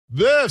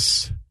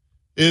This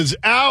is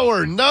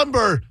our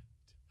number.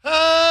 It's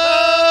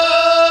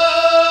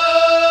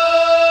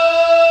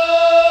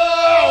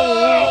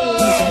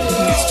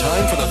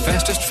time for the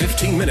fastest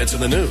 15 minutes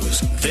in the news.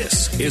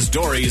 This is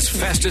Dory's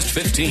Fastest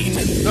 15.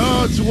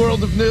 Oh, it's a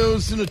world of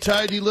news in a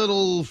tidy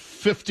little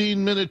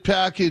 15-minute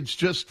package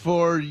just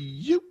for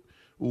you.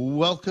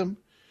 Welcome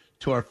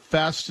to our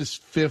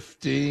Fastest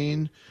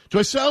 15. Do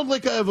I sound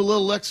like I have a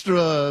little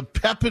extra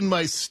pep in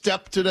my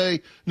step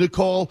today,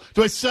 Nicole?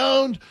 Do I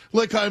sound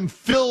like I'm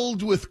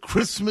filled with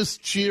Christmas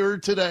cheer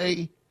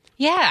today?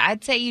 Yeah,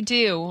 I'd say you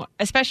do,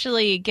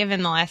 especially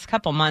given the last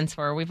couple months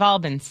where we've all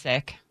been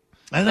sick.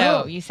 I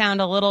know. So you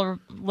sound a little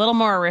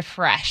more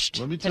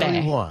refreshed. Let me tell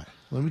today. you why.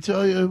 Let me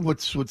tell you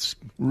what's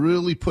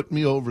really put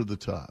me over the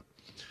top.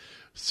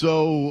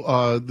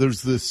 So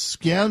there's this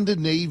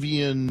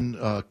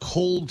Scandinavian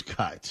cold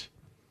cut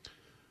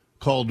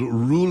called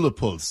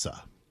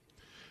Rullapulsa.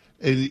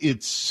 And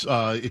it's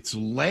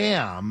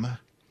lamb,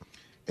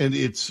 and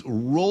it's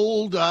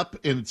rolled up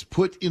and it's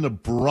put in a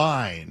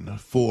brine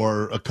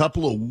for a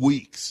couple of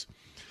weeks.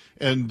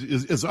 And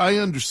as I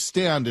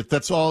understand it,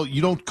 that's all.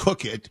 You don't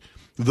cook it.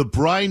 The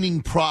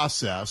brining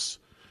process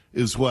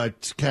is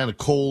what kind of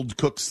cold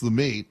cooks the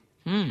meat.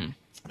 And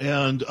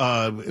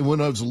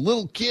when I was a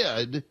little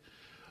kid,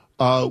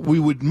 we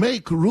would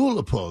make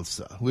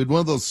Rullapulsa. We had one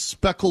of those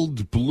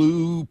speckled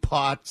blue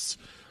pots,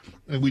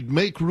 and we'd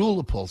make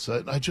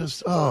Rullapulsa. And I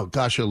just, oh,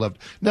 gosh, I loved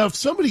it. Now, if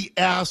somebody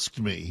asked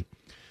me,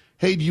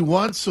 hey, do you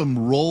want some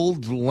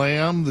rolled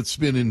lamb that's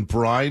been in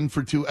brine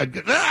for 2? I'd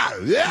go,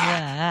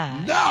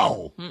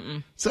 no.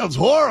 Sounds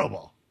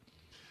horrible.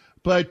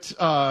 But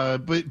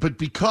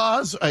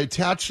because I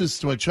attach this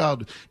to my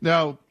childhood,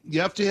 now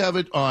you have to have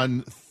it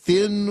on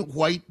thin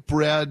white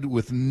bread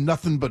with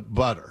nothing but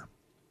butter.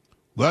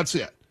 That's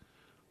it.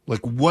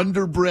 Like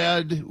Wonder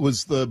Bread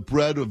was the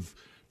bread of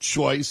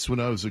choice when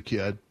I was a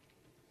kid.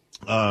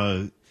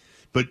 But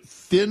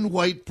thin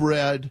white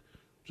bread,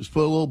 just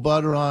put a little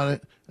butter on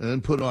it, and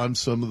then put on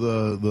some of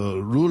the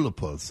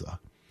Rullapulsa.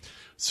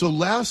 So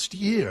last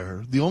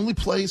year, the only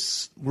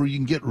place where you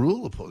can get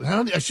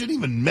Rullapulsa, I shouldn't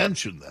even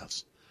mention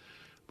this,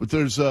 but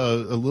there's a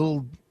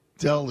little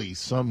deli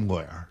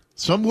somewhere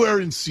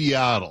in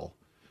Seattle.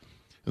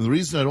 And the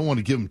reason I don't want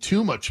to give them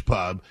too much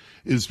pub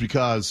is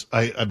because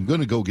I'm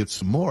going to go get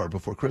some more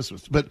before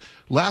Christmas. But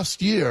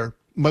last year,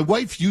 my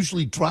wife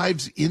usually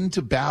drives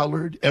into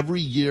Ballard every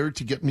year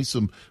to get me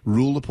some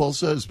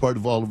Rullapulsa as part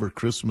of all of her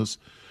Christmas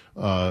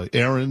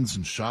errands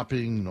and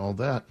shopping and all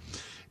that.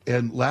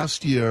 And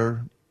last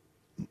year,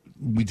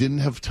 we didn't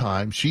have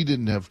time. She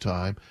didn't have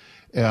time.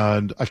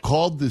 And I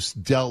called this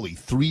deli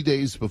 3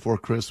 days before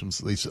Christmas.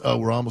 They said, oh,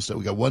 we're almost out.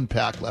 We got one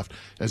pack left.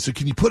 And I said,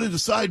 can you put it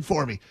aside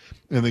for me?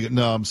 And they go,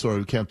 no, I'm sorry,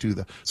 we can't do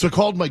that. So I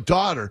called my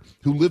daughter,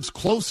 who lives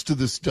close to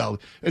this deli.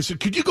 And I said,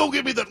 could you go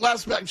get me that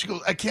last pack? She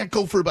goes, I can't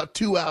go for about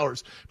 2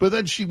 hours. But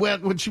then she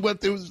went. When she went,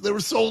 they were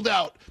sold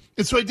out.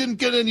 And so I didn't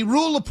get any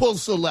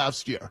Rullapulsa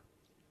last year.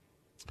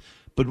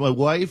 But my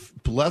wife,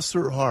 bless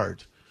her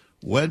heart,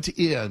 went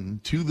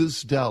in to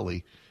this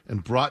deli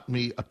and brought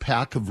me a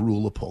pack of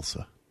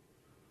Rullapulsa.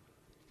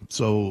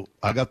 So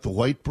I got the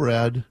white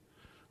bread,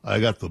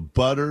 I got the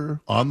butter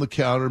on the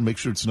counter, make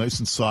sure it's nice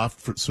and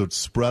soft so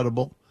it's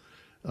spreadable.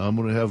 I'm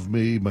going to have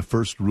my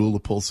first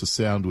Rullapulsa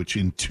sandwich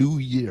in 2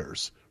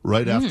 years,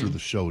 right after the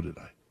show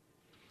today.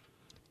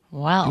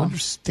 Wow. Do you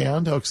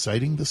understand how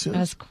exciting this is? That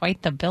was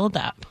quite the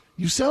build-up.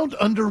 You sound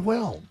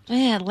underwhelmed.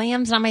 Yeah,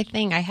 lamb's not my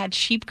thing. I had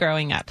sheep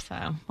growing up,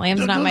 so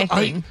lamb's not my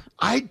thing.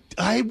 I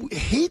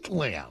hate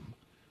lamb.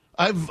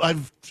 I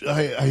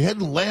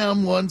had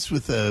lamb once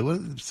with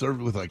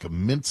served with like a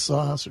mint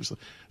sauce or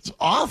something. It's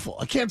awful.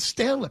 I can't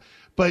stand it.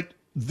 But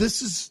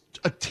this is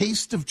a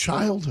taste of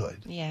childhood.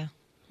 Yeah.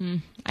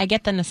 I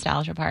get the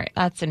nostalgia part.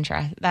 That's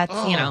interesting. That's,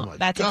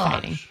 that's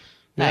exciting.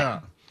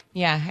 But,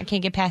 yeah, I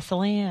can't get past the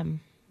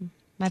lamb.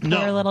 My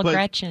poor little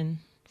Gretchen.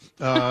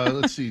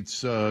 Let's see.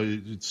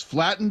 It's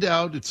flattened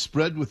out. It's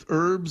spread with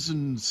herbs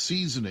and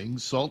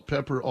seasonings, salt,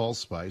 pepper,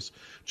 allspice,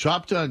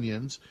 chopped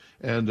onions,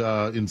 and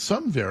in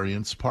some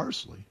variants,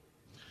 parsley.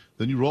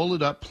 Then you roll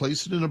it up,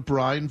 place it in a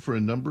brine for a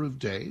number of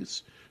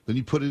days. Then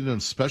you put it in a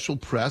special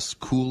press,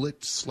 cool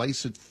it,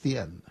 slice it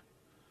thin.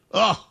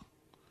 Oh!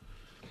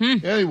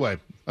 Anyway,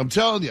 I'm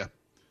telling you,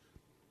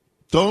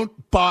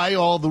 don't buy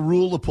all the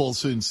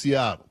Rullapulsa in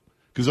Seattle,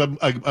 because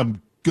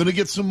I'm going to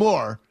get some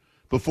more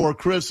before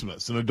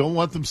Christmas, and I don't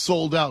want them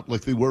sold out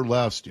like they were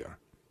last year.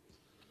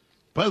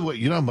 By the way,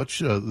 you know how much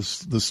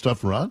this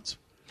stuff runs?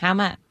 How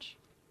much?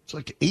 It's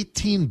like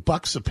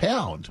 $18 a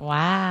pound.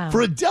 Wow.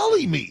 For a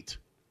deli meat.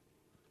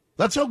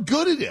 That's how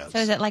good it is. So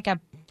is it like a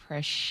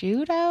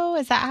prosciutto?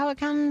 Is that how it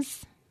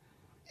comes?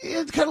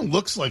 It kind of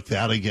looks like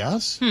that, I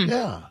guess.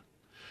 Yeah.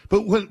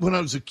 But when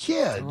I was a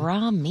kid... It's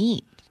raw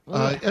meat.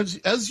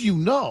 As you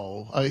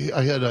know, I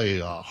had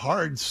a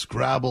hard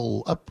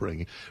Scrabble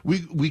upbringing.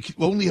 We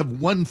only have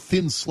one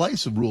thin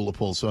slice of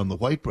Rullapulsa on the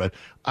white bread.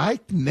 I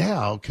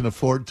now can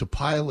afford to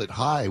pile it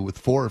high with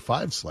 4 or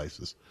 5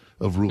 slices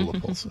of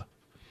Rullapulsa,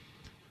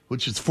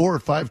 which is 4 or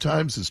 5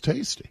 times as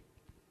tasty.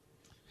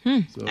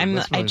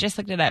 So I just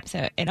looked it up,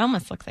 so it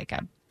almost looks like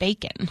a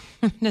bacon.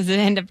 Does it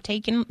end up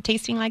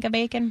tasting like a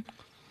bacon?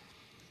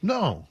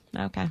 No.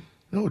 Okay.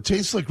 No, it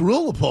tastes like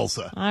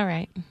Rulapulsa. All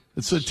right.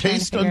 It's a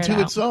taste unto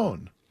its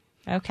own.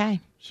 Okay.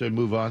 Should I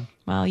move on?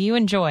 Well, you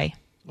enjoy.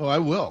 Oh, I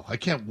will. I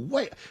can't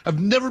wait. I've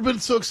never been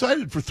so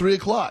excited for 3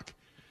 o'clock.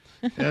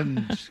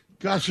 And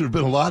gosh, there have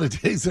been a lot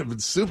of days I've been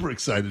super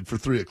excited for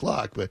 3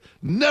 o'clock, but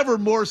never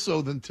more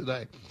so than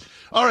today.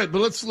 All right, but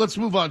let's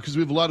move on because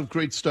we have a lot of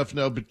great stuff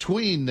now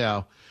between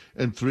now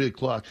and 3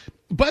 o'clock.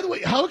 By the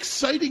way, how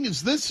exciting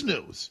is this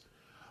news?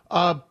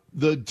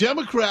 The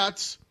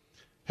Democrats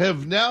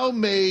have now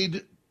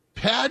made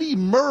Patty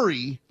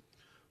Murray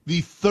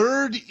the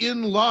third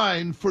in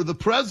line for the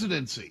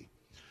presidency.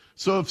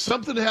 So if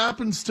something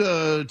happens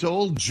to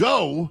old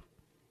Joe,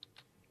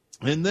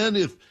 and then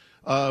if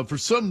for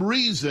some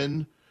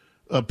reason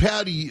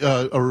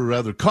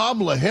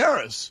Kamala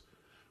Harris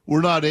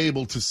were not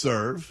able to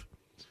serve,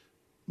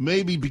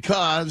 maybe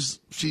because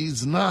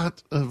she's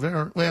not a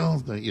very,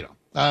 well,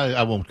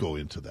 I won't go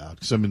into that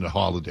because I'm in the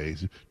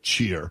holidays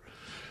cheer.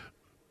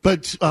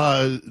 But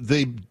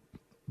they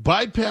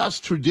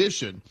bypassed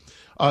tradition.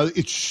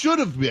 It should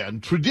have been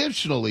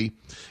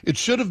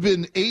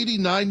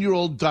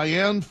 89-year-old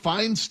Dianne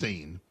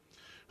Feinstein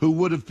who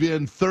would have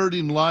been third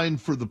in line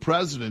for the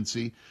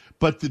presidency,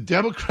 but the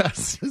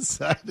Democrats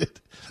decided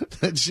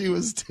that she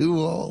was too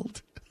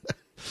old.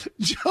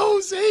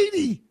 Joe's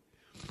 80.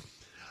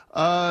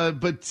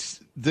 But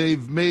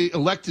they've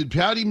elected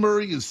Patty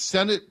Murray as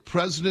Senate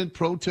President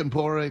pro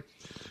tempore.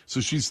 So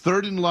she's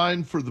third in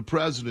line for the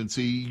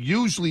presidency.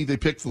 Usually they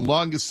pick the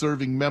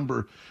longest-serving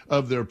member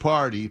of their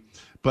party,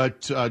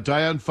 but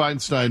Dianne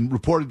Feinstein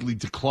reportedly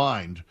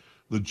declined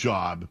the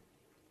job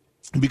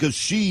because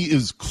she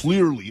is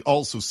clearly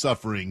also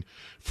suffering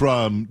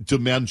from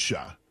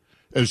dementia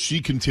as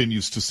she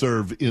continues to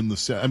serve in the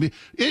Senate. I mean,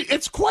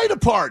 it's quite a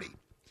party.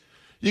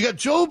 You got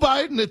Joe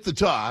Biden at the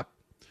top.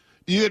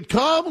 You got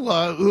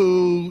Kamala,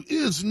 who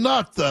is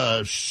not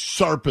the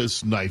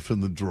sharpest knife in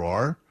the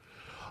drawer.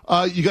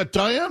 You got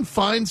Dianne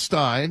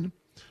Feinstein,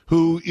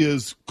 who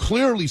is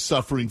clearly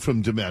suffering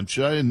from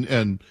dementia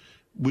and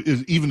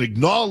even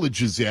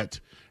acknowledges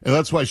it. And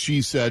that's why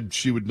she said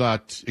she would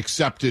not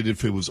accept it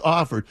if it was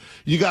offered.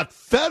 You got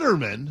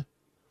Fetterman,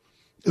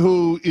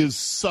 who is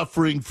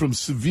suffering from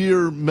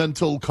severe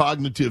mental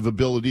cognitive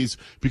abilities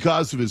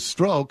because of his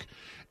stroke.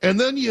 And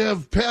then you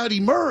have Patty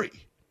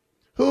Murray,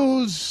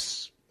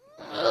 who's,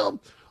 well,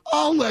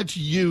 I'll let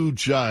you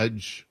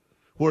judge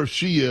where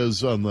she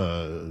is on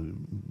the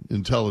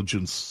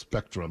intelligence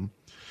spectrum.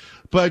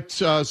 But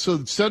so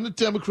the Senate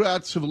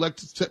Democrats have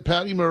elected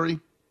Patty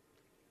Murray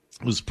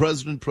as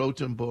president pro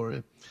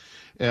tempore.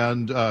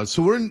 And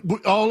so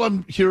all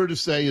I'm here to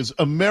say is,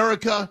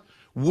 America,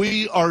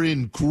 we are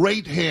in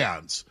great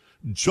hands.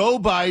 Joe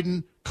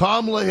Biden,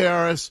 Kamala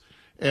Harris,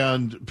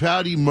 and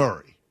Patty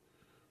Murray.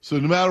 So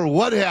no matter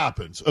what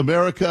happens,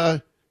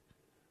 America,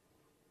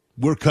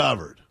 we're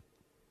covered.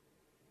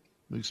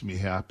 Makes me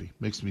happy.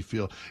 Makes me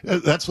feel.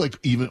 That's like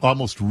even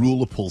almost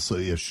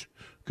Rulapulsa-ish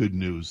good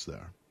news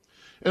there.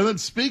 And then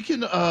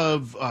speaking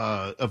of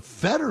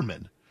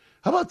Fetterman,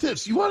 how about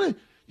this? You want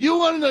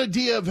an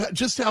idea of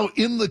just how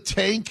in the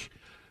tank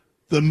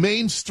the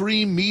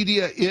mainstream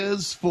media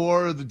is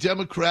for the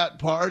Democrat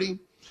Party?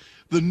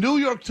 The New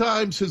York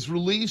Times has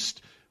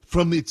released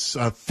from its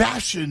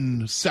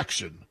fashion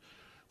section,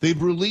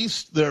 they've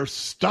released their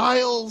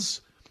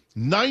Styles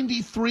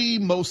 93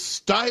 most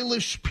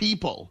stylish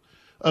people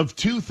of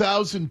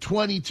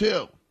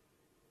 2022.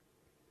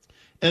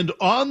 And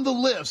on the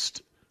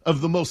list of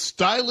the most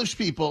stylish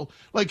people,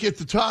 like at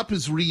the top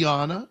is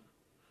Rihanna.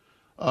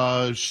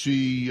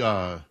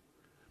 Rihanna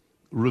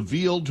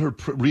revealed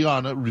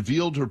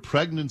her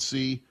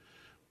pregnancy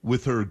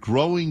with her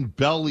growing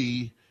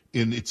belly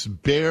in its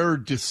bare,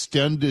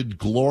 distended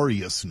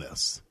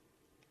gloriousness.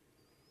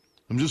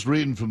 I'm just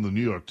reading from the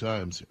New York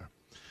Times here.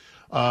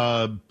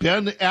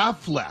 Ben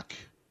Affleck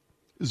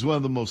is one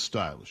of the most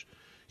stylish.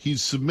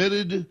 He's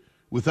submitted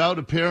without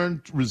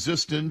apparent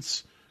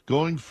resistance,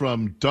 going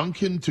from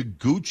Duncan to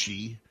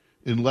Gucci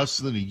in less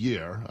than a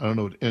year. I don't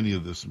know what any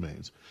of this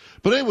means.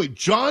 But anyway,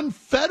 John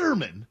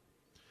Fetterman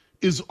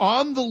is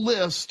on the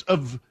list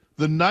of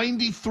the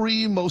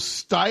 93 most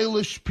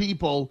stylish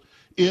people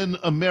in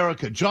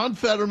America. John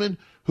Fetterman,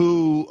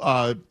 who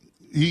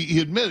he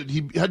admitted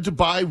he had to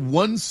buy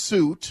one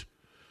suit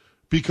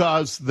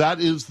because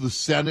that is the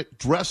Senate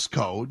dress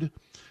code.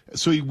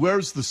 So he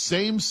wears the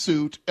same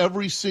suit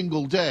every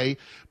single day,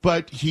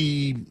 but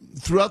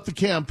throughout the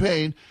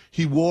campaign,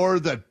 he wore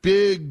that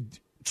big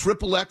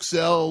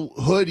XXL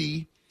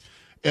hoodie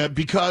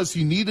because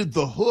he needed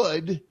the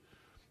hood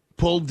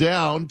pulled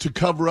down to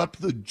cover up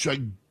the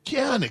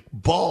gigantic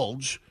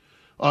bulge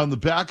on the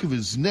back of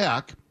his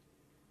neck.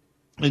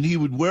 And he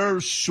would wear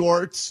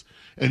shorts,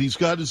 and he's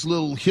got his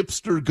little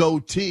hipster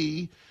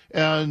goatee,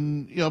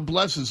 and,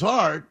 bless his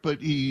heart, but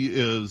he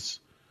is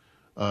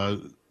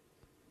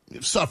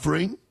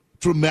suffering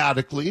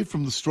dramatically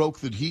from the stroke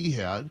that he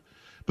had.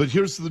 But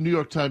here's what the New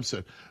York Times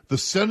said. The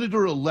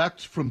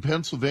senator-elect from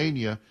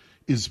Pennsylvania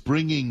is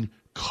bringing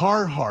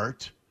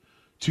Carhartt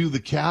to the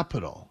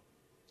Capitol.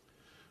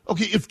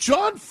 Okay, if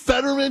John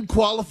Fetterman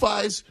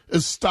qualifies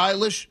as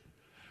stylish,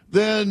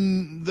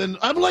 then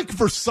I'm like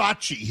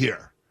Versace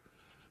here,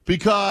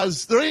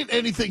 because there ain't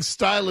anything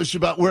stylish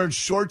about wearing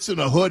shorts and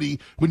a hoodie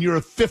when you're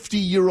a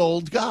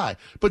 50-year-old guy.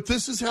 But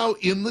this is how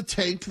in the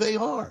tank they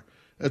are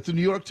at the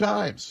New York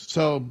Times.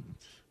 So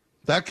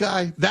that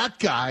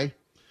guy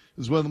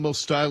is one of the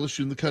most stylish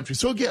in the country.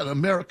 So again,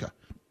 America,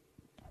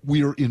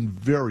 we are in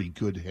very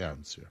good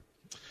hands here.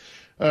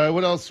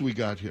 What else do we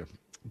got here?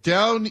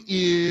 Now,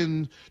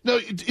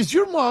 is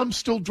your mom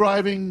still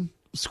driving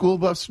school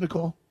bus,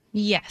 Nicole?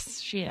 Yes,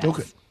 she is.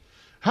 Okay.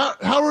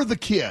 How are the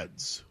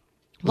kids?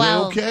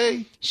 Well,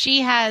 okay?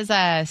 She has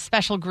a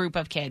special group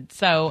of kids,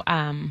 so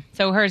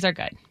hers are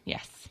good.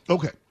 Yes.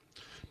 Okay.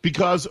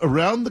 Because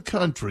around the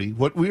country,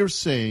 what we are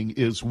seeing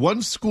is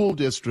one school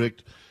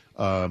district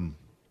in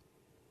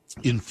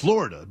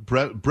Florida,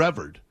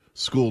 Brevard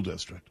School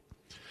District,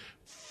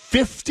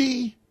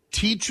 50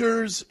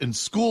 teachers and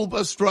school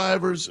bus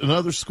drivers and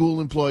other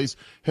school employees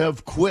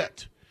have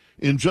quit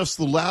in just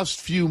the last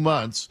few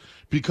months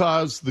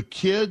because the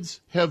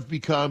kids have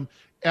become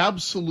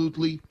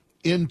absolutely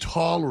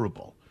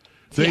intolerable.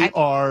 They're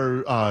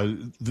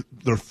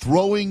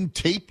throwing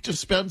tape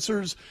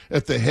dispensers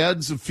at the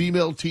heads of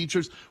female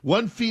teachers.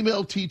 One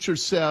female teacher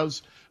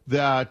says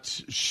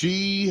that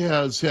she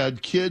has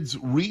had kids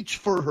reach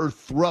for her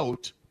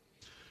throat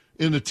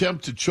in an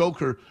attempt to choke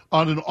her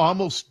on an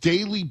almost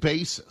daily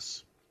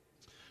basis.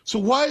 So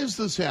why is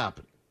this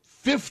happening?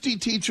 50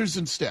 teachers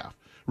and staff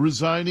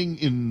resigning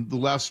in the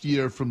last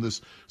year from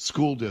this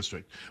school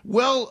district.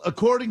 Well,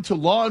 according to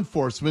law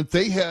enforcement,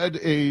 they had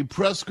a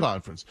press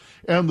conference,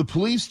 and the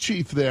police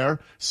chief there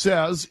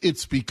says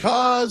it's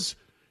because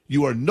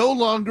you are no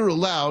longer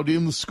allowed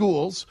in the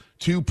schools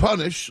to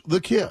punish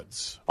the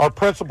kids. Our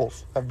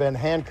principals have been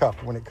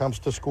handcuffed when it comes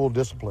to school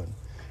discipline.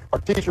 Our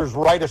teachers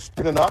write a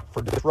student up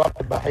for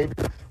disruptive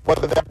behavior,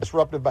 whether that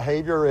disruptive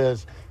behavior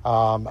is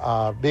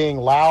being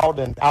loud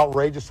and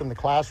outrageous in the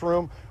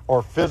classroom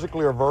or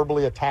physically or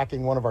verbally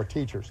attacking one of our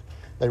teachers.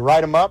 They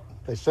write them up,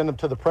 they send them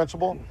to the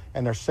principal,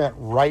 and they're sent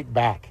right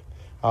back.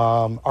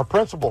 Our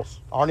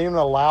principals aren't even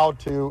allowed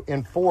to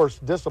enforce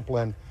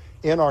discipline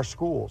in our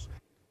schools.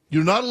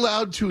 You're not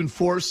allowed to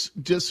enforce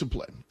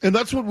discipline. And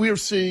that's what we are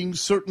seeing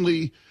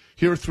certainly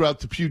here throughout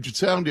the Puget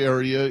Sound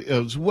area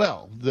as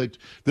well, that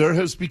there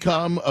has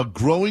become a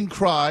growing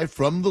cry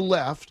from the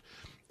left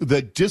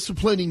that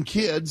disciplining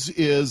kids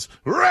is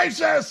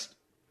racist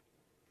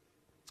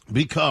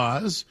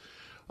because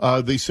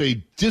they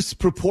say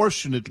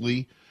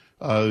disproportionately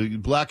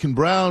black and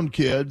brown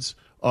kids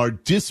are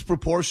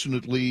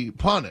disproportionately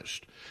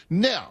punished.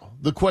 Now,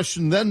 the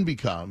question then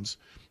becomes,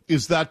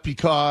 is that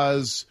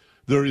because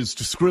there is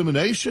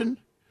discrimination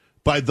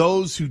by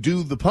those who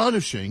do the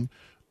punishing,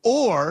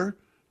 or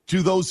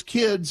do those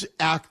kids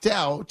act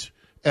out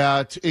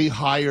at a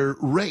higher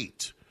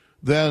rate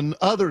than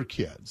other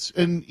kids?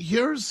 And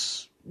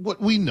here's what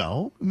we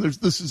know, and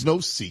this is no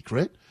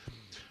secret.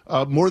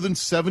 More than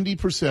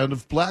 70%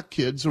 of black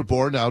kids are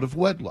born out of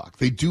wedlock.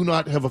 They do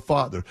not have a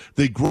father.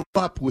 They grow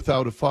up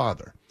without a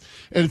father.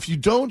 And if you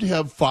don't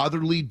have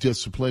fatherly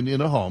discipline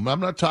in a home, I'm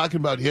not talking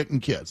about hitting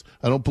kids.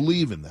 I don't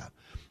believe in that.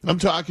 I'm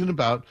talking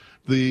about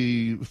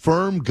the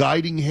firm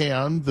guiding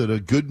hand that a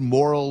good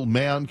moral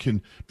man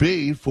can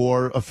be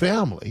for a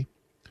family,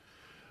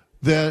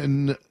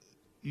 then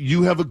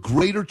you have a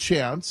greater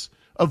chance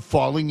of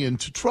falling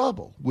into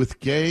trouble with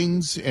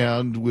gangs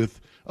and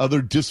with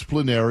other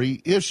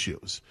disciplinary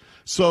issues.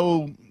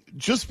 So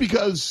just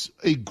because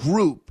a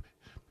group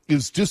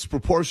is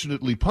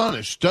disproportionately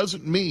punished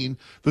doesn't mean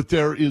that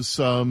there is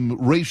some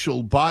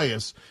racial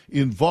bias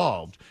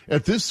involved.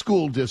 At this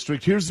school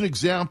district, here's an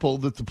example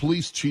that the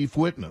police chief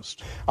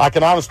witnessed. I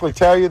can honestly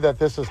tell you that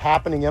this is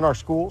happening in our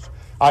schools.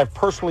 I've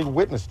personally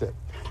witnessed it.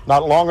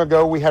 Not long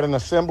ago, we had an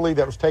assembly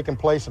that was taking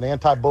place, an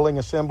anti-bullying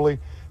assembly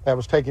that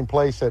was taking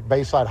place at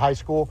Bayside High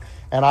School,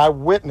 and I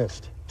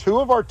witnessed 2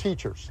 of our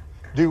teachers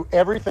do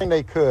everything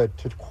they could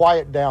to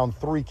quiet down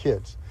 3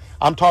 kids.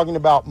 I'm talking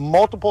about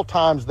multiple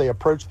times they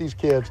approached these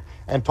kids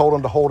and told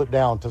them to hold it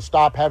down, to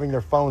stop having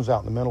their phones out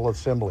in the middle of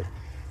assembly.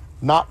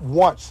 Not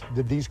once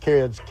did these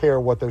kids care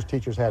what those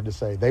teachers had to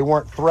say. They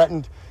weren't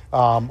threatened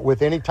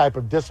with any type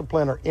of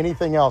discipline or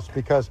anything else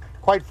because,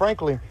 quite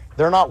frankly,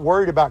 they're not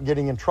worried about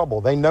getting in trouble.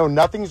 They know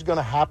nothing's going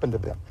to happen to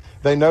them.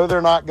 They know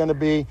they're not going to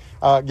be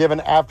given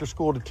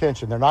after-school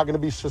detention. They're not going to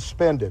be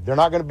suspended. They're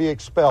not going to be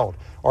expelled.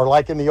 Or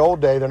like in the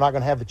old day, they're not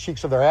going to have the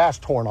cheeks of their ass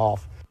torn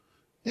off.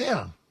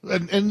 Yeah.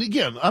 And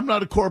again, I'm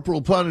not a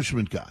corporal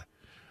punishment guy.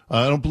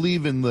 I don't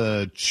believe in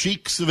the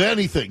cheeks of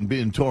anything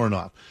being torn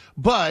off.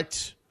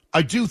 But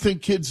I do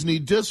think kids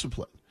need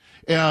discipline.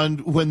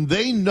 And when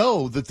they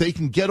know that they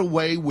can get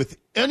away with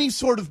any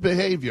sort of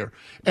behavior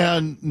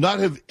and not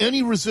have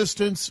any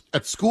resistance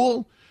at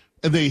school,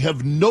 and they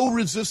have no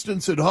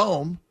resistance at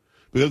home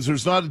because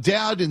there's not a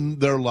dad in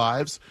their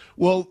lives,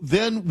 well,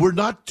 then we're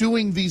not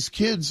doing these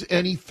kids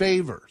any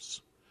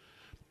favors.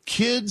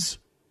 Kids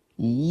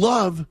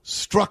love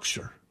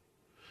structure.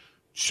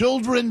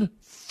 Children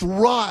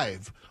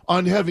thrive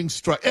on having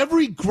strife.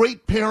 Every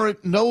great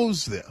parent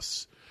knows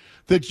this,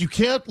 that you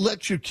can't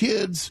let your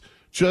kids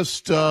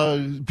just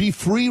be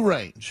free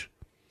range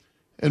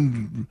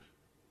and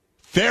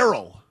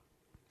feral.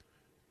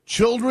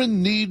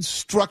 Children need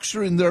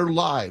structure in their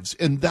lives,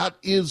 and that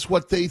is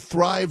what they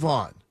thrive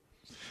on.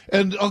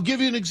 And I'll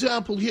give you an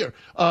example here.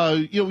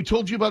 We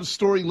told you about a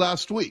story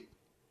last week.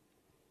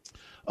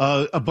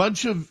 A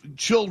bunch of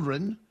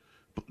children,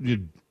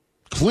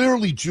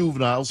 clearly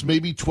juveniles,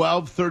 maybe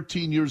 12,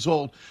 13 years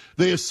old,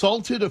 they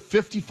assaulted a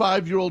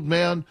 55-year-old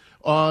man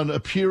on a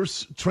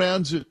Pierce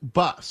Transit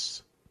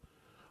bus.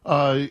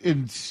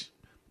 And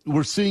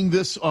we're seeing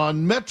this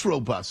on Metro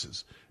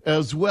buses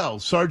as well.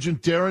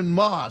 Sergeant Darren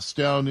Moss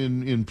down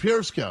in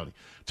Pierce County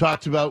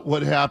talked about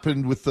what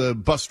happened with the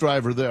bus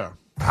driver there.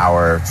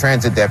 Our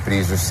transit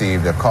deputies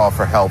received a call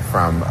for help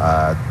from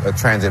a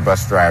transit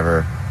bus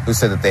driver who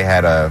said that they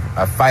had a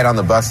fight on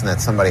the bus and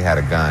that somebody had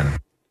a gun.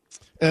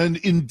 And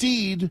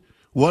indeed,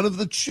 one of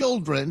the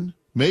children,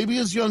 maybe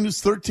as young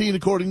as 13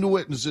 according to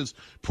witnesses,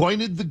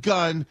 pointed the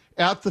gun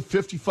at the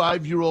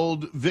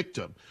 55-year-old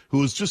victim who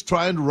was just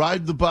trying to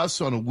ride the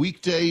bus on a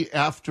weekday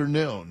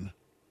afternoon.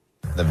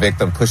 The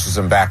victim pushes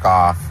him back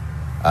off.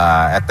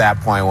 At that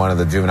point, one of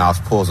the juveniles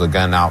pulls a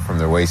gun out from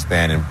their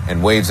waistband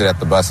and waves it at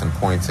the bus and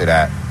points it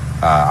at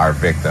our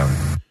victim.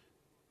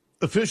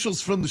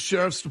 Officials from the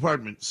sheriff's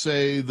department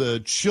say the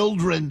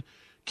children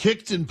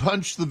kicked and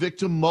punched the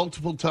victim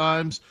multiple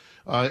times.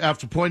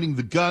 After pointing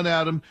the gun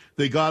at him,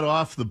 they got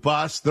off the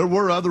bus. There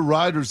were other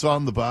riders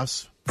on the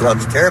bus.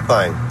 It's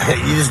terrifying.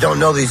 You just don't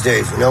know these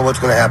days, what's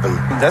going to happen.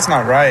 That's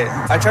not right.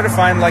 I try to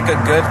find a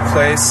good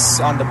place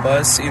on the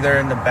bus, either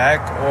in the back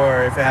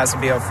or if it has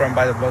to be up front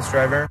by the bus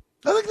driver.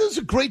 I think this is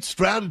a great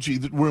strategy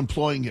that we're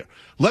employing here.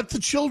 Let the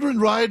children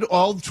ride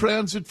all the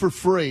transit for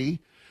free,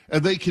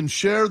 and they can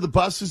share the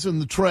buses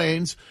and the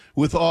trains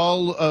with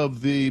all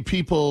of the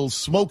people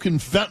smoking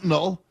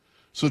fentanyl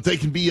so that they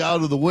can be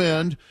out of the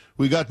wind.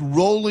 We got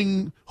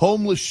rolling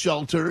homeless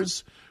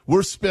shelters.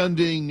 We're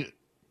spending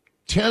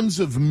tens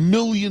of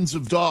millions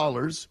of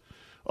dollars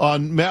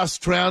on mass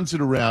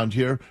transit around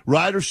here.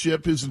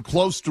 Ridership isn't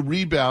close to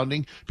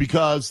rebounding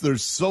because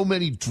there's so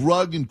many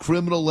drug and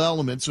criminal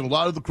elements, and a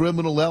lot of the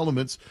criminal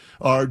elements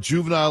are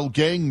juvenile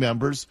gang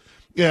members,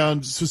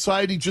 and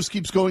society just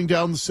keeps going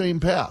down the same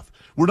path.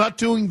 We're not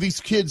doing these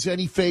kids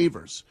any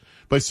favors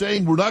by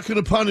saying we're not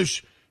going to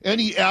punish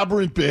any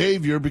aberrant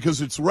behavior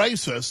because it's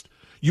racist.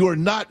 You are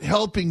not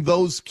helping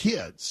those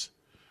kids.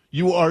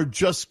 You are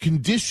just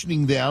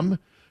conditioning them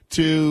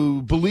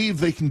to believe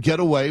they can get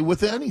away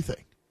with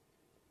anything.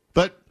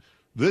 But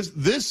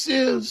this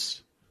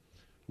is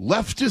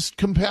leftist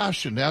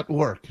compassion at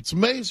work. It's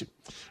amazing.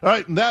 All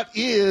right, and that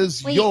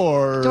is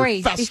your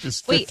Dory,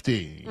 fastest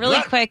 15.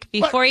 Really quick,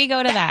 before you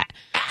go to that.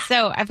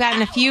 So I've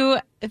gotten a few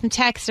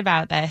texts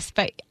about this,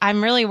 but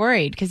I'm really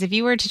worried because if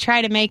you were to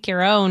try to make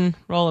your own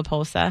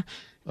Rollapalooza,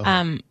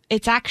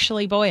 it's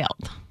actually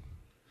boiled.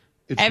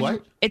 It's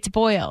what? It's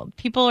boiled.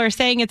 People are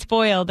saying it's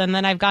boiled, and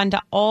then I've gone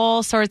to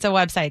all sorts of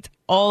websites.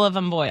 All of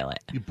them boil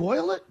it. You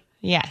boil it?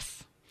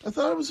 Yes. I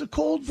thought it was a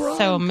cold brine.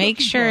 So make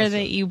sure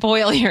that you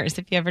boil yours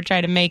if you ever try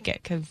to make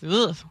it,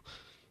 because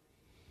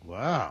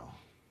wow.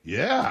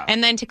 Yeah.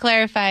 And then to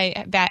clarify,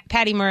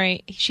 Patty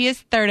Murray, she is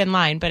third in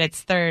line, but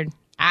it's third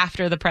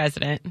after the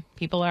president.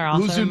 People are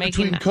also Who's in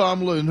making between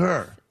Kamala and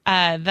her?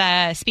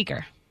 The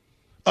speaker.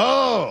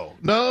 Oh,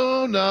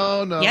 no,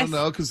 Yes.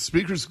 because the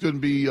speaker's going to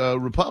be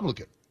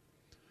Republican.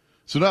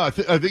 So no, I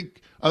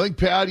think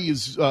Patty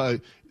is.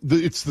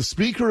 It's the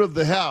Speaker of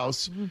the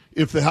House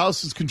if the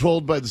House is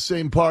controlled by the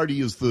same party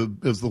as the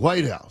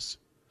White House.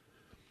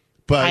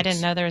 But I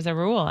didn't know there was a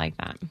rule like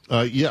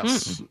that.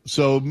 Yes.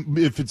 So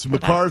if it's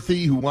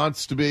McCarthy who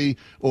wants to be,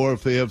 or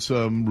if they have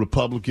some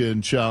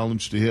Republican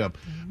challenge to him.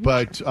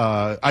 But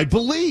I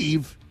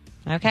believe.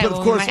 Okay. But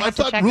of course, I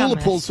thought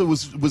Rollapalooza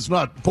was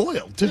not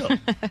boiled too.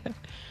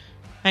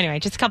 Anyway,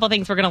 just a couple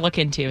things we're going to look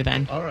into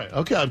then. All right.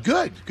 Okay.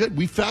 Good.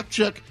 We fact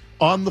check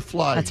on the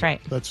fly. That's right.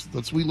 That's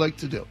what we like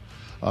to do.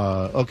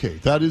 Okay,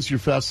 that is your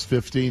Fast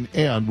 15,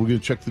 and we're going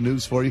to check the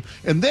news for you.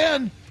 And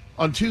then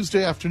on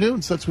Tuesday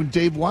afternoons, that's when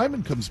Dave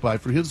Wyman comes by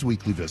for his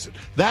weekly visit.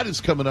 That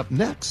is coming up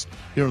next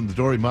here on the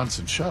Dory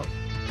Monson Show.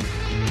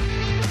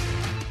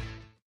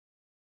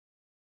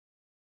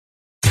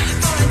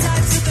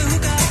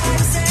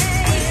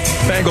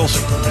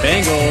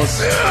 Bengals.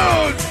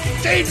 Oh,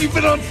 Dave, you've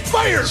been on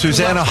fire.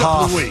 Susanna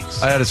Hoff.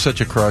 Weeks. I had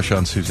such a crush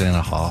on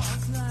Susanna Hoff.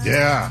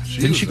 Yeah.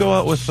 Didn't she go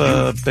out with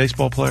a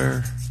baseball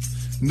player?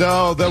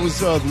 No, that was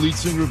the lead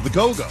singer of the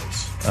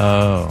Go-Go's.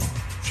 Oh.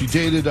 She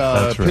dated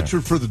a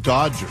pitcher for the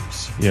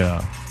Dodgers.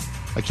 Yeah.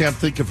 I can't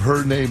think of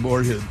her name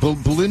or his.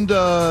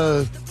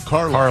 Belinda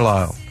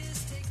Carlisle.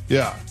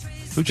 Yeah.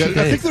 Who'd she date?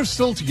 I think they're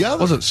still together.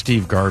 Wasn't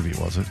Steve Garvey,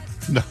 was it?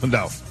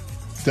 No.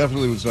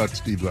 Definitely was not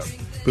Steve Garvey.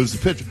 But it was the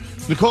pitcher.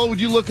 Nicole, would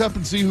you look up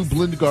and see who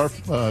Belinda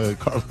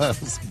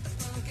Carlisle's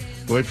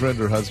boyfriend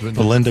or husband?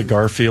 Belinda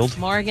Garfield.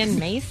 Morgan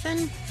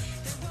Mason?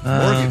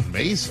 Morgan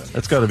Mason.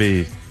 That's got to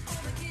be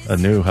a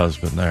new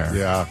husband there.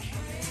 Yeah.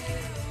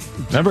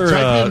 Remember Type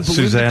in Belinda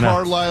Susanna?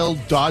 Carlisle,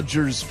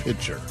 Dodgers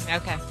pitcher.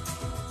 Okay.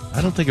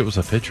 I don't think it was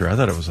a pitcher. I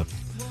thought it was a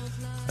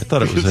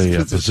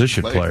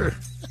position player.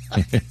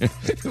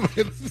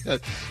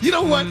 You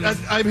know what?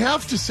 I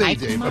have to say,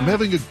 Dave, I'm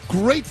having a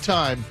great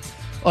time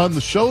on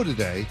the show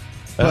today,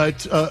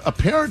 but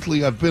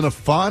apparently I've been a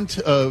font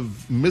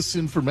of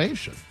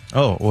misinformation.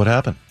 Oh, what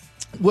happened?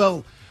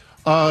 Well,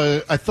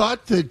 I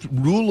thought that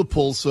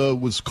Rulapulsa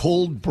was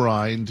cold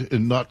brined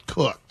and not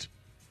cooked.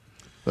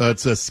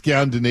 It's a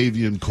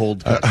Scandinavian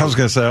cold cut. I was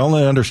going to say, I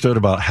only understood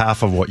about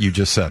half of what you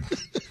just said.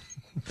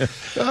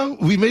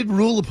 We made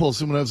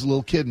Rulapulsa when I was a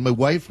little kid, and my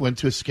wife went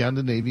to a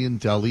Scandinavian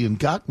deli and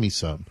got me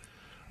some,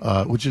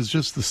 which is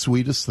just the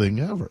sweetest thing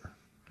ever.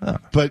 Oh.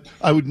 But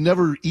I would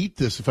never eat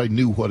this if I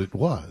knew what it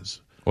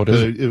was. What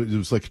is it? It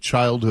was like a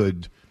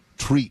childhood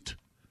treat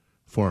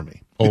for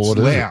me. Oh, it's what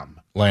is it?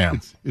 lamb.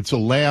 Lamb. It's a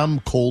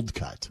lamb cold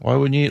cut. Why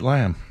wouldn't you eat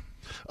lamb?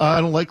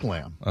 I don't like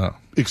lamb,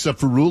 except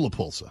for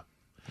Rulapulsa.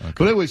 Okay.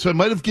 But anyway, so I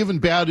might have given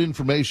bad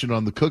information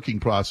on the cooking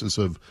process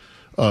of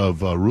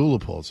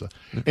Rulapulsa.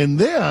 And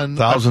then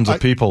thousands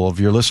of people of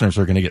your listeners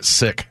are going to get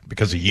sick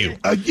because of you.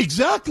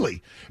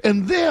 Exactly.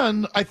 And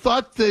then I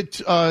thought that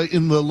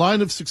in the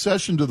line of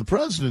succession to the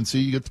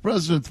presidency, you get the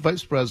president, the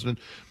vice president,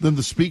 then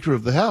the Speaker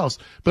of the House.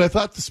 But I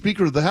thought the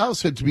Speaker of the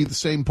House had to be the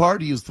same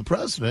party as the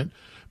president.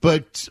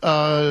 But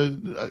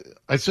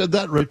I said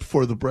that right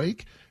before the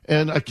break,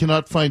 and I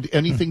cannot find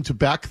anything to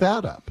back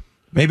that up.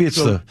 Maybe it's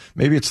the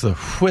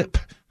whip.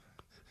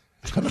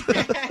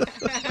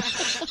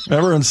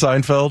 Remember in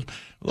Seinfeld,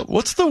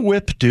 what's the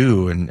whip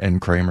do? And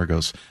Kramer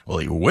goes, well,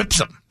 he whips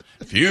them.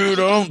 If you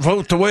don't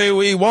vote the way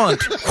we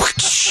want.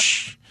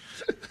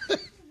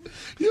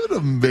 You have an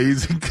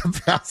amazing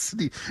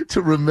capacity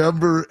to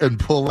remember and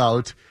pull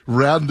out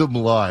random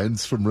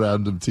lines from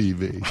random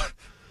TV.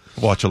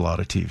 Watch a lot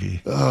of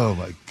TV. Oh,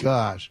 my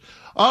gosh.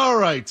 All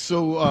right.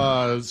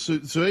 So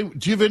do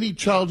you have any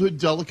childhood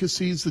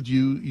delicacies that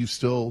you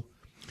still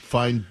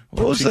find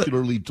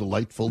particularly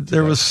delightful today?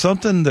 There was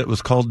something that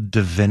was called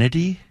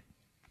Divinity.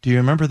 Do you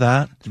remember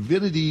that?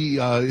 Divinity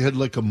had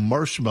like a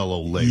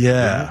marshmallow layer.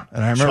 Yeah, right?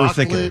 and I remember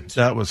thinking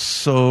that was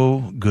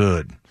so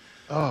good.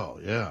 Oh,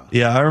 yeah.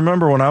 Yeah, I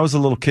remember when I was a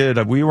little kid,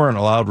 we weren't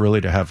allowed really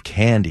to have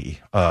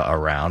candy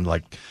around.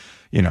 Like,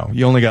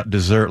 you only got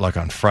dessert like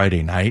on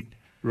Friday night.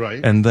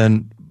 Right. And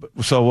then,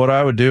 so what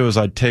I would do is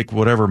I'd take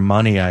whatever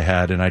money I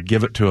had and I'd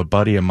give it to a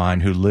buddy of mine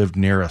who lived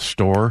near a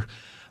store.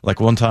 Like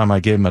one time I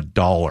gave him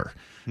 $1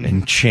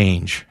 in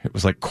change. It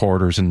was like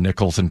quarters and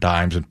nickels and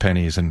dimes and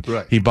pennies. And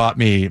he bought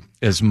me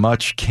as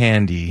much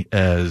candy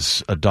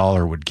as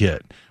 $1 would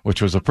get,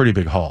 which was a pretty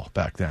big haul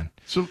back then.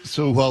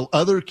 So while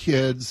other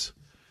kids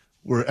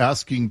were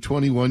asking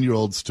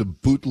 21-year-olds to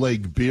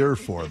bootleg beer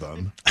for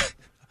them,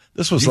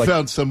 you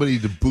found somebody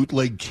to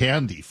bootleg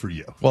candy for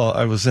you. Well,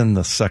 I was in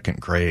the second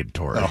grade,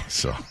 Tori,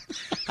 so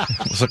I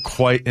wasn't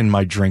quite in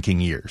my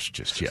drinking years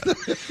just yet.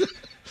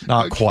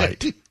 Not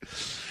quite.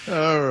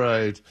 All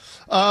right.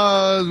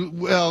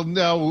 Well,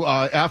 now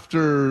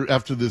after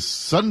this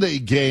Sunday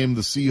game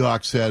the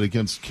Seahawks had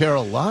against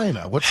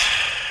Carolina,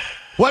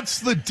 what's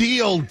the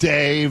deal,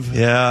 Dave?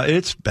 Yeah,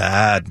 it's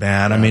bad,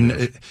 man. I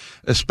mean,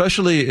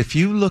 especially if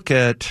you look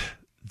at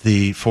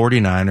the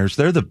 49ers,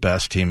 they're the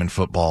best team in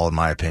football, in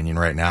my opinion,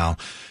 right now.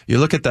 You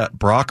look at that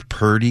Brock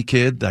Purdy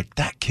kid, like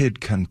that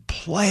kid can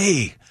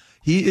play.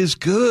 He is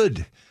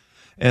good.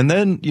 And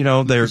then,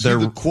 their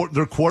quarterback.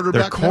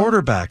 Their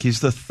quarterback. He's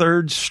the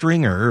third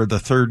stringer, or the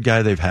third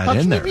guy they've had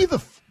in there. How can you be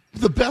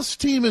the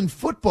best team in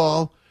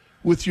football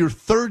with your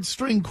third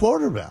string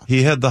quarterback?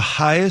 He had the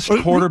highest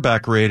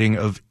quarterback rating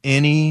of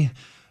any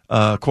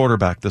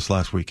quarterback this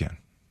last weekend.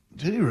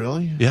 Did he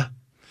really? Yeah.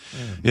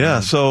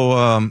 Yeah,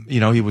 so,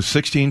 he was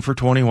 16 for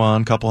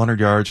 21, couple hundred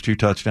yards, 2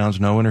 touchdowns,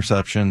 no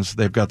interceptions.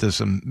 They've got this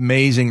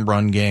amazing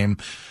run game.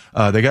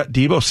 They got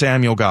Deebo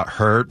Samuel got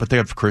hurt, but they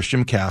have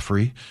Christian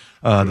McCaffrey.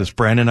 This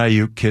Brandon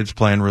Ayuk kid's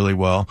playing really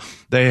well.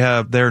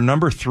 They're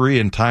number 3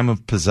 in time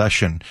of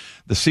possession.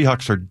 The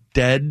Seahawks are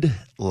dead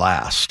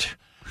last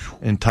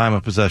in time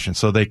of possession,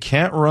 so they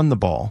can't run the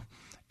ball,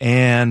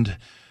 and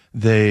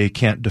they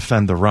can't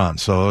defend the run.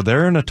 So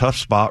they're in a tough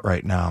spot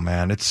right now,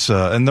 man. It's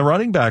and the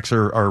running backs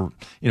are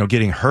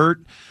getting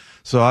hurt.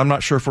 So I'm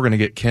not sure if we're going to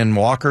get Ken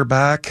Walker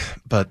back,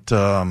 but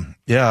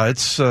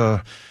it's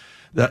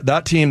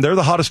that team. They're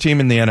the hottest team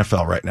in the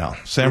NFL right now.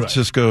 San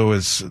Francisco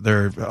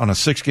they're on a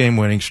 6-game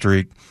winning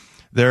streak.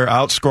 They're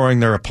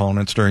outscoring their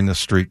opponents during this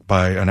streak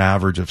by an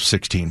average of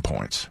 16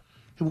 points.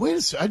 Hey, wait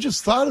a second. I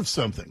just thought of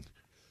something.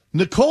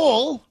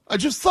 Nicole, I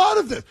just thought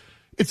of this.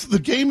 The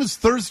game is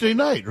Thursday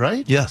night,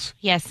 right? Yes.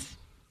 Yes.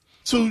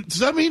 So does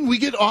that mean we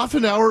get off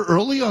an hour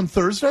early on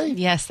Thursday?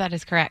 Yes, that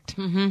is correct.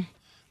 Mm-hmm.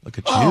 Look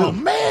at you. Oh,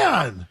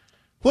 man.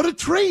 What a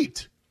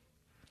treat.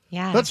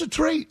 Yeah. That's a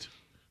treat.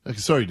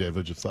 Sorry, Dave.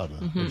 I just thought of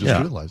that. I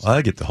just realized.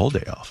 I get the whole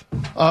day off.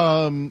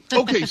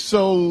 Okay,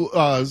 so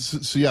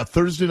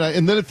Thursday night.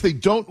 And then if they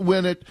don't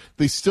win it,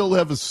 they still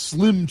have a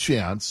slim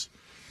chance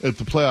at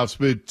the playoffs.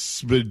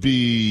 But it'd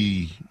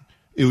be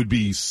it would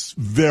be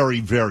very,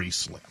 very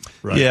slim.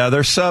 Right? Yeah,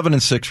 they're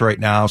 7-6 right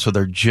now, so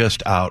they're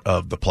just out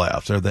of the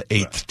playoffs. They're the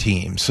 8th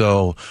team.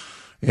 So,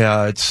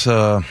 yeah, it's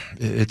going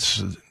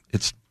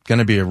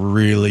to be a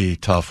really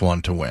tough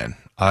one to win.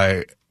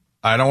 I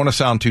don't want to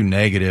sound too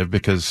negative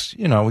because,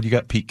 you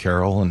got Pete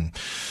Carroll and,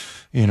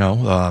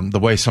 the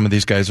way some of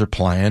these guys are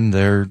playing,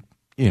 they're,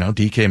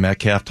 DK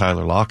Metcalf,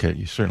 Tyler Lockett,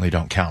 you certainly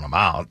don't count them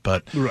out,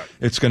 but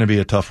It's going to be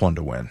a tough one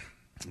to win.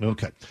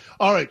 Okay.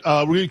 All right.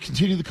 We're going to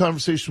continue the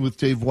conversation with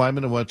Dave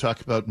Wyman. I want to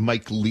talk about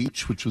Mike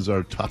Leach, which was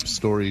our top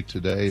story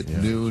today at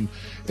noon,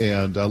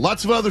 and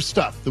lots of other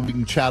stuff that we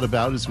can chat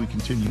about as we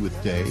continue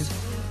with Dave.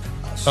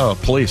 Oh,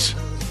 police.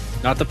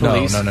 Not the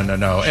police.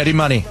 No. Eddie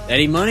Money.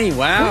 Eddie Money,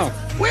 wow.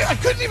 Wait, I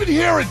couldn't even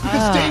hear it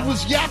because Dave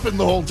was yapping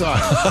the whole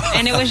time.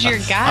 And it was your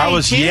guy, I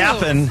was too.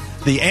 yapping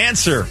the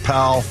answer,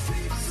 pal.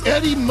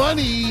 Eddie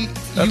Money,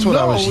 That's what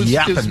I was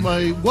yapping.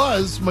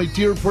 was my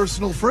dear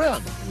personal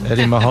friend.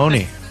 Eddie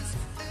Mahoney.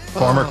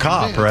 Former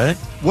cop, man. right?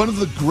 One of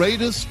the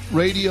greatest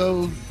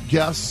radio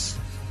guests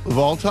of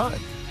all time.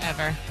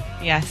 Ever.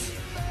 Yes.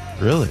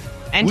 Really?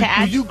 And Will to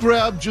add, you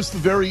grab just the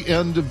very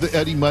end of the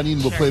Eddie Money,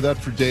 and we'll play that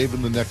for Dave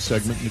in the next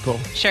segment, Nicole?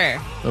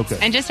 Sure. Okay.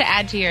 And just to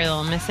add to your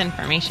little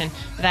misinformation,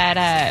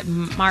 that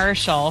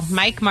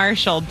Mike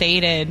Marshall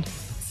dated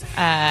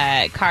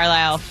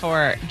Carlisle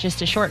for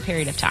just a short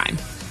period of time.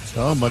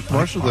 Oh, Mike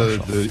Marshall,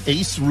 the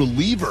ace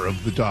reliever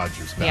of the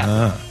Dodgers. Man.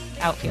 Yeah.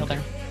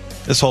 Outfielder.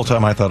 This whole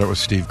time I thought it was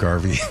Steve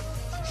Garvey.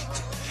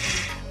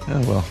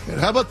 Oh, well. And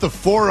how about the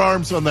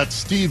forearms on that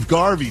Steve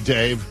Garvey,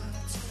 Dave?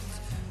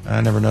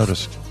 I never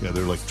noticed. Yeah,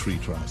 they're like tree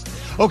trunks.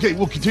 Okay,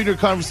 we'll continue our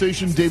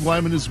conversation. Dave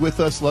Wyman is with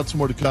us. Lots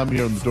more to come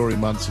here on the Dori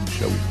Monson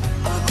Show.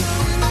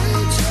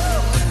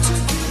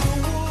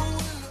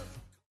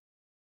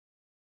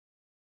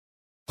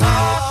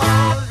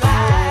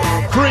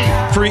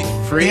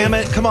 Free. Damn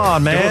it. Come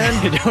on,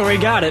 man. We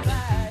got it.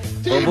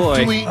 Dave, oh,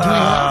 boy. Do we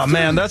have to,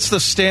 man, that's the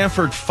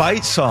Stanford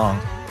fight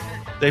song.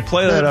 They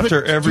play that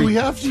after every Do we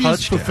have to touchdown.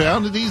 use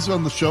profanities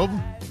on the show?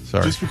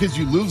 Sorry. Just because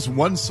you lose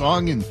one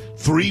song in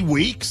 3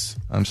 weeks?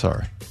 I'm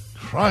sorry.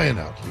 Crying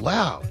out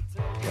loud.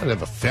 Gotta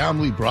have a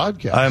family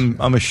broadcast.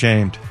 I'm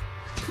ashamed.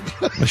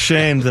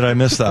 Ashamed that I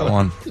missed that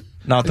one.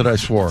 Not that I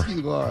swore.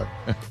 You are.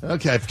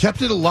 Okay, I've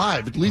kept it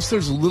alive. At least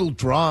there's a little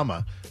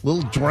drama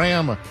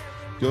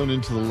going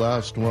into the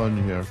last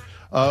one here.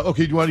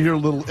 Okay, do you want to hear a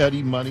little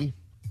Eddie Money?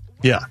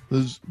 Yeah.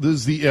 This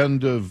is the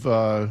end of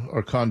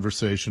our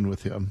conversation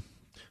with him.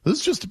 This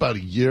is just about a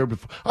year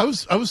before. I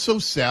was so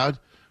sad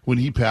when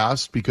he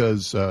passed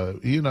because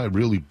he and I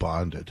really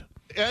bonded.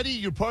 Eddie,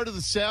 you're part of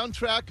the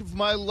soundtrack of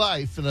my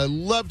life, and I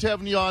loved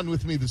having you on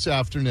with me this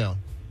afternoon.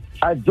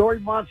 Dory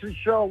Monson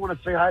Show. I want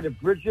to say hi to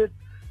Bridget,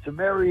 to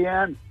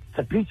Marianne,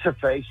 to Pizza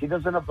Face. He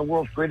doesn't have the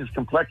world's greatest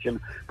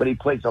complexion, but he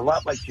plays a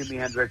lot like Jimi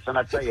Hendrix. And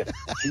I tell you,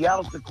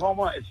 Seattle,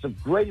 Tacoma, it's the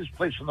greatest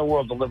place in the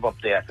world to live up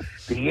there.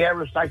 The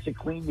air is nice and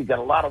clean. You got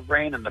a lot of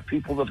rain, and the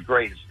people are the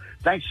greatest.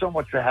 Thanks so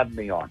much for having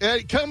me on.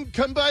 Hey,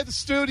 come by the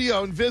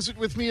studio and visit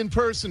with me in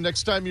person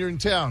next time you're in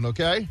town,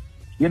 okay?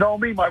 You know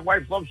me, my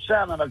wife loves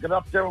salmon. I'll get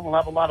up there and we'll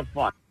have a lot of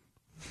fun.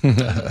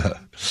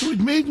 So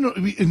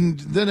and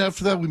then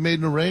after that, we made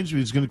an arrangement.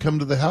 He was going to come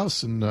to the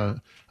house, and I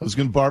was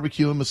going to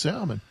barbecue him a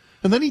salmon.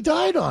 And then he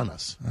died on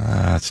us.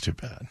 That's too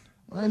bad.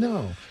 I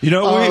know.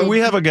 We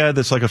have a guy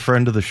that's like a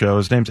friend of the show.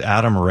 His name's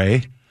Adam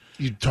Ray.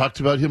 You talked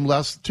about him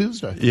last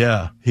Tuesday.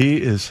 Yeah,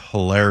 he is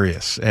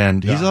hilarious.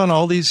 And he's on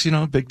all these,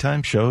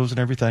 big-time shows and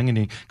everything, and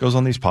he goes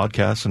on these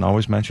podcasts and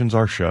always mentions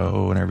our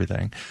show and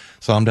everything.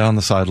 Saw him down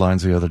the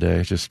sidelines the other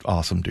day. Just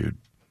awesome dude.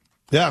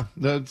 Yeah,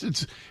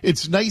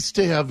 it's nice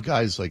to have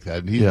guys like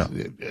that.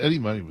 And Eddie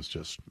Money was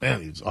just,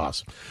 man, he was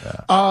awesome.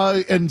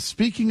 Yeah. And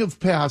speaking of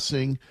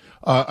passing,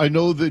 I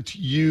know that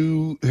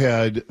you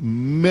had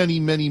many,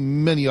 many,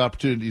 many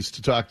opportunities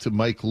to talk to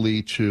Mike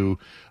Leach, who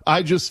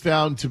I just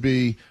found to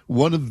be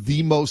one of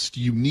the most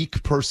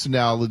unique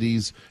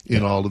personalities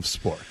in all of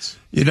sports.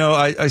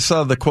 I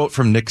saw the quote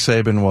from Nick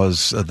Saban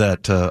was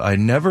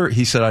that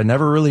he said, I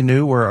never really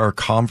knew where our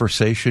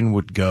conversation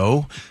would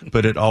go,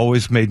 but it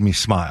always made me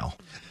smile.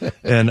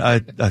 And I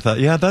thought,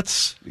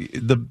 that's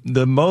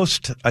the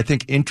most, I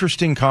think,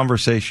 interesting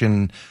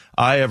conversation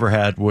I ever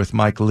had with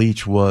Mike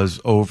Leach was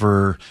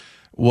over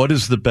what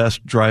is the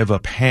best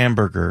drive-up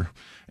hamburger.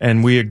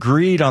 And we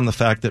agreed on the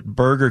fact that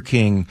Burger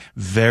King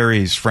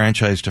varies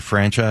franchise to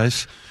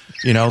franchise,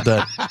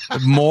 that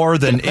more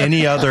than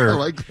any other. I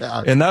like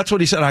that. And that's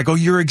what he said. And I go,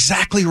 you're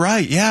exactly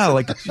right. Yeah.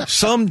 Like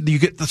some, you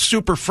get the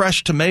super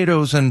fresh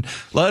tomatoes and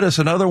lettuce,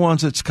 and other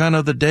ones, it's kind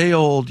of the day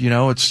old, we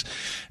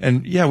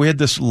had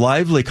this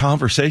lively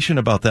conversation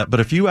about that. But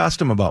if you asked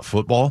him about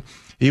football,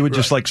 he would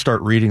just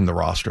start reading the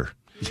roster.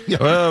 Yeah.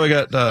 Well, we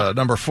got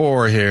number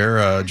 4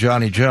 here,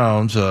 Johnny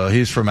Jones.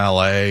 He's from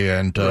L.A.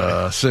 and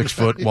 6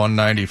 foot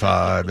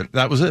 195. And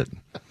that was it.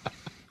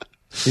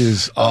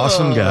 He's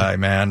awesome guy,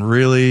 man.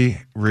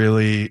 Really,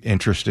 really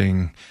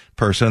interesting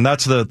person. And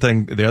that's the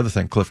thing. The other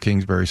thing, Cliff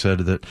Kingsbury said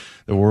that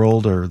the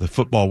world or the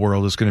football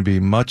world is going to be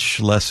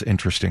much less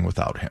interesting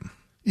without him.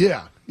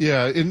 Yeah.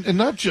 Yeah, and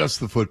not just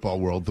the football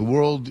world, the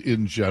world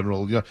in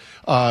general. Yeah,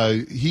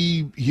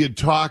 he had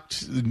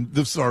talked.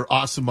 This is our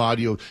awesome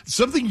audio.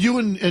 Something you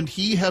and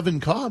he have in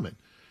common.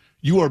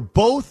 You are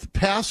both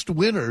past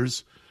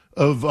winners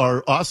of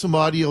our awesome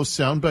audio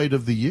soundbite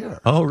of the year.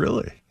 Oh,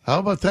 really? How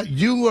about that?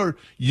 You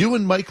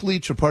and Mike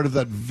Leach are part of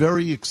that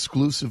very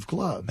exclusive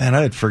club. Man,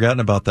 I had forgotten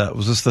about that.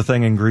 Was this the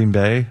thing in Green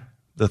Bay?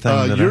 The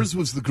thing yours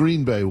was the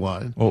Green Bay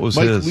one. What was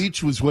Mike his?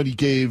 Leach was when he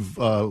gave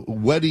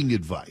wedding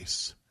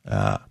advice.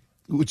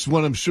 Which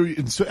one I'm sure.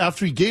 And so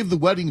after he gave the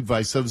wedding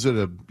advice, that was at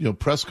a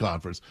press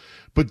conference.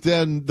 But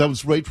then that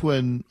was right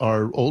when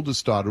our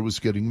oldest daughter was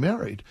getting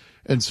married,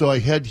 and so I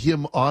had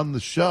him on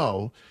the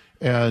show,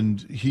 and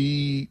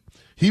he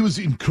was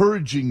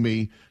encouraging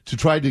me to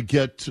try to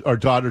get our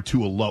daughter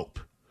to elope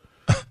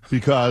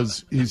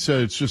because he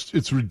said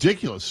it's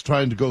ridiculous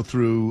trying to go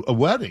through a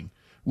wedding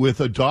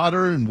with a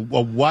daughter and a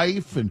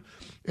wife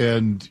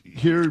and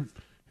here.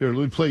 Here,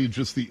 let me play you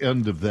just the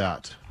end of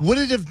that. Would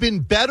it have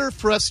been better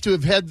for us to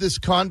have had this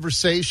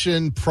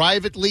conversation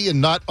privately and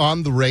not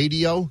on the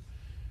radio?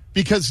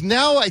 Because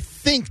now I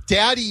think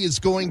Daddy is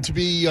going to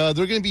be, they're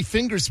going to be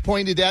fingers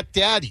pointed at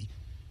Daddy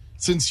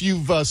since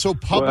you've so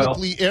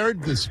publicly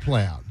aired this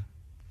plan.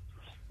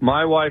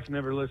 My wife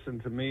never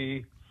listened to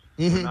me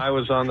when I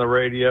was on the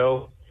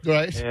radio.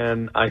 Right.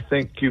 And I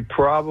think you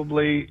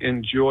probably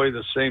enjoy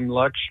the same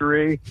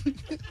luxury.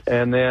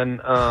 And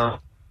then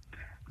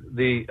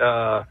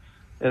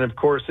and, of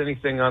course,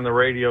 anything on the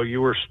radio, you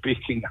were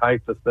speaking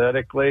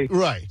hypothetically.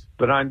 Right.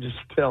 But I'm just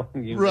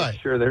telling you, right.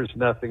 Sure, there's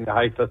nothing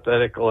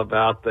hypothetical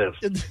about this.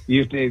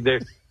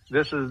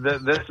 This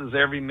is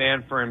every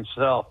man for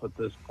himself at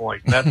this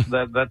point. That's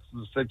the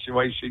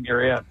situation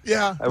you're in.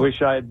 Yeah. I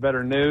wish I had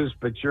better news,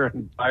 but you're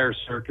in dire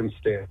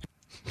circumstance.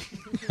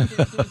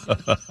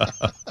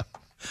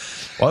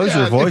 Why was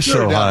your voice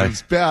so high? It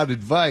was bad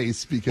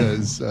advice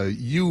because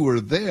you were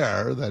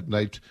there that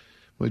night.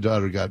 My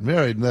daughter got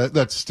married, and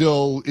that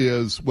still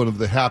is one of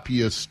the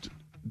happiest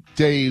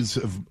days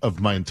of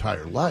my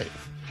entire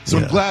life. So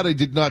I'm glad I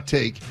did not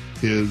take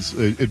his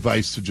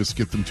advice to just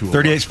get them to a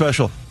 38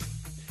 special.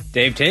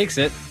 Dave takes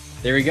it.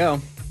 There we go.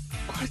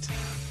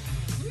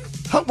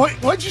 What?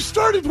 Why'd you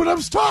start it when I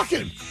was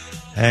talking?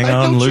 Hang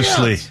on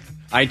loosely. Chance.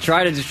 I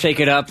try to just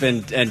shake it up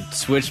and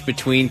switch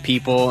between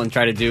people and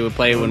try to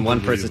play when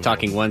one person's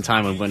talking one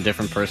time and one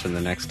different person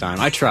the next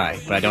time. I try,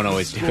 but I don't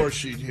always do. Score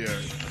sheet here.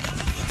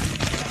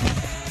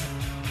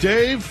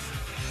 Dave,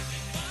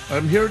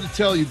 I'm here to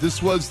tell you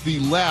this was the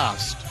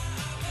last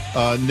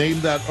Name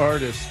That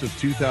Artist of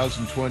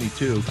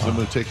 2022 because I'm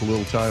going to take a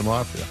little time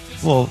off here.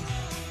 Well,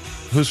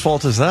 whose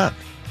fault is that?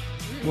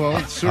 Well,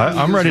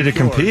 I'm ready to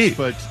compete.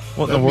 But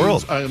what in the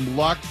world? I am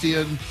locked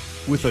in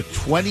with a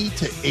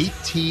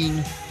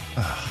 20-18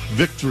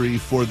 victory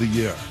for the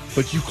year.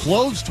 But you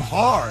closed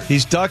hard.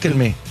 He's ducking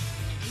me.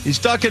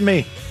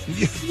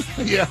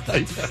 Yeah.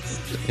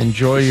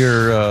 Enjoy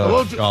your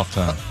golf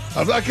time.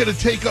 I'm not going to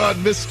take on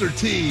Mr.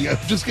 T. I'm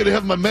just going to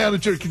have my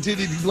manager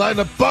continue to line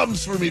up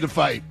bums for me to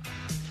fight.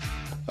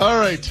 All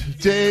right,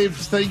 Dave,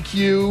 thank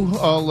you.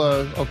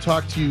 I'll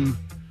talk to you.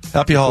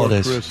 Happy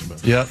holidays.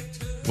 Christmas. Yep,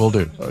 will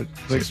do. All right,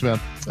 thanks, man.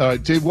 All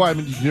right, Dave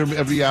Wyman, you can hear me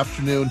every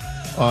afternoon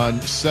on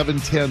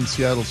 710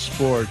 Seattle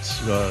Sports.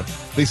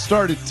 They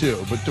start at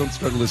 2, but don't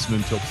start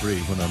listening until 3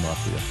 when I'm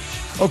off the air.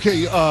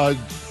 Okay,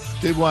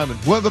 Dave Wyman,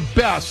 one of the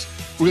best.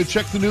 We're going to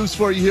check the news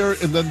for you here,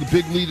 and then the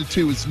big lead at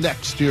 2 is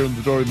next here on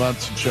the Dory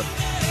Monson Show.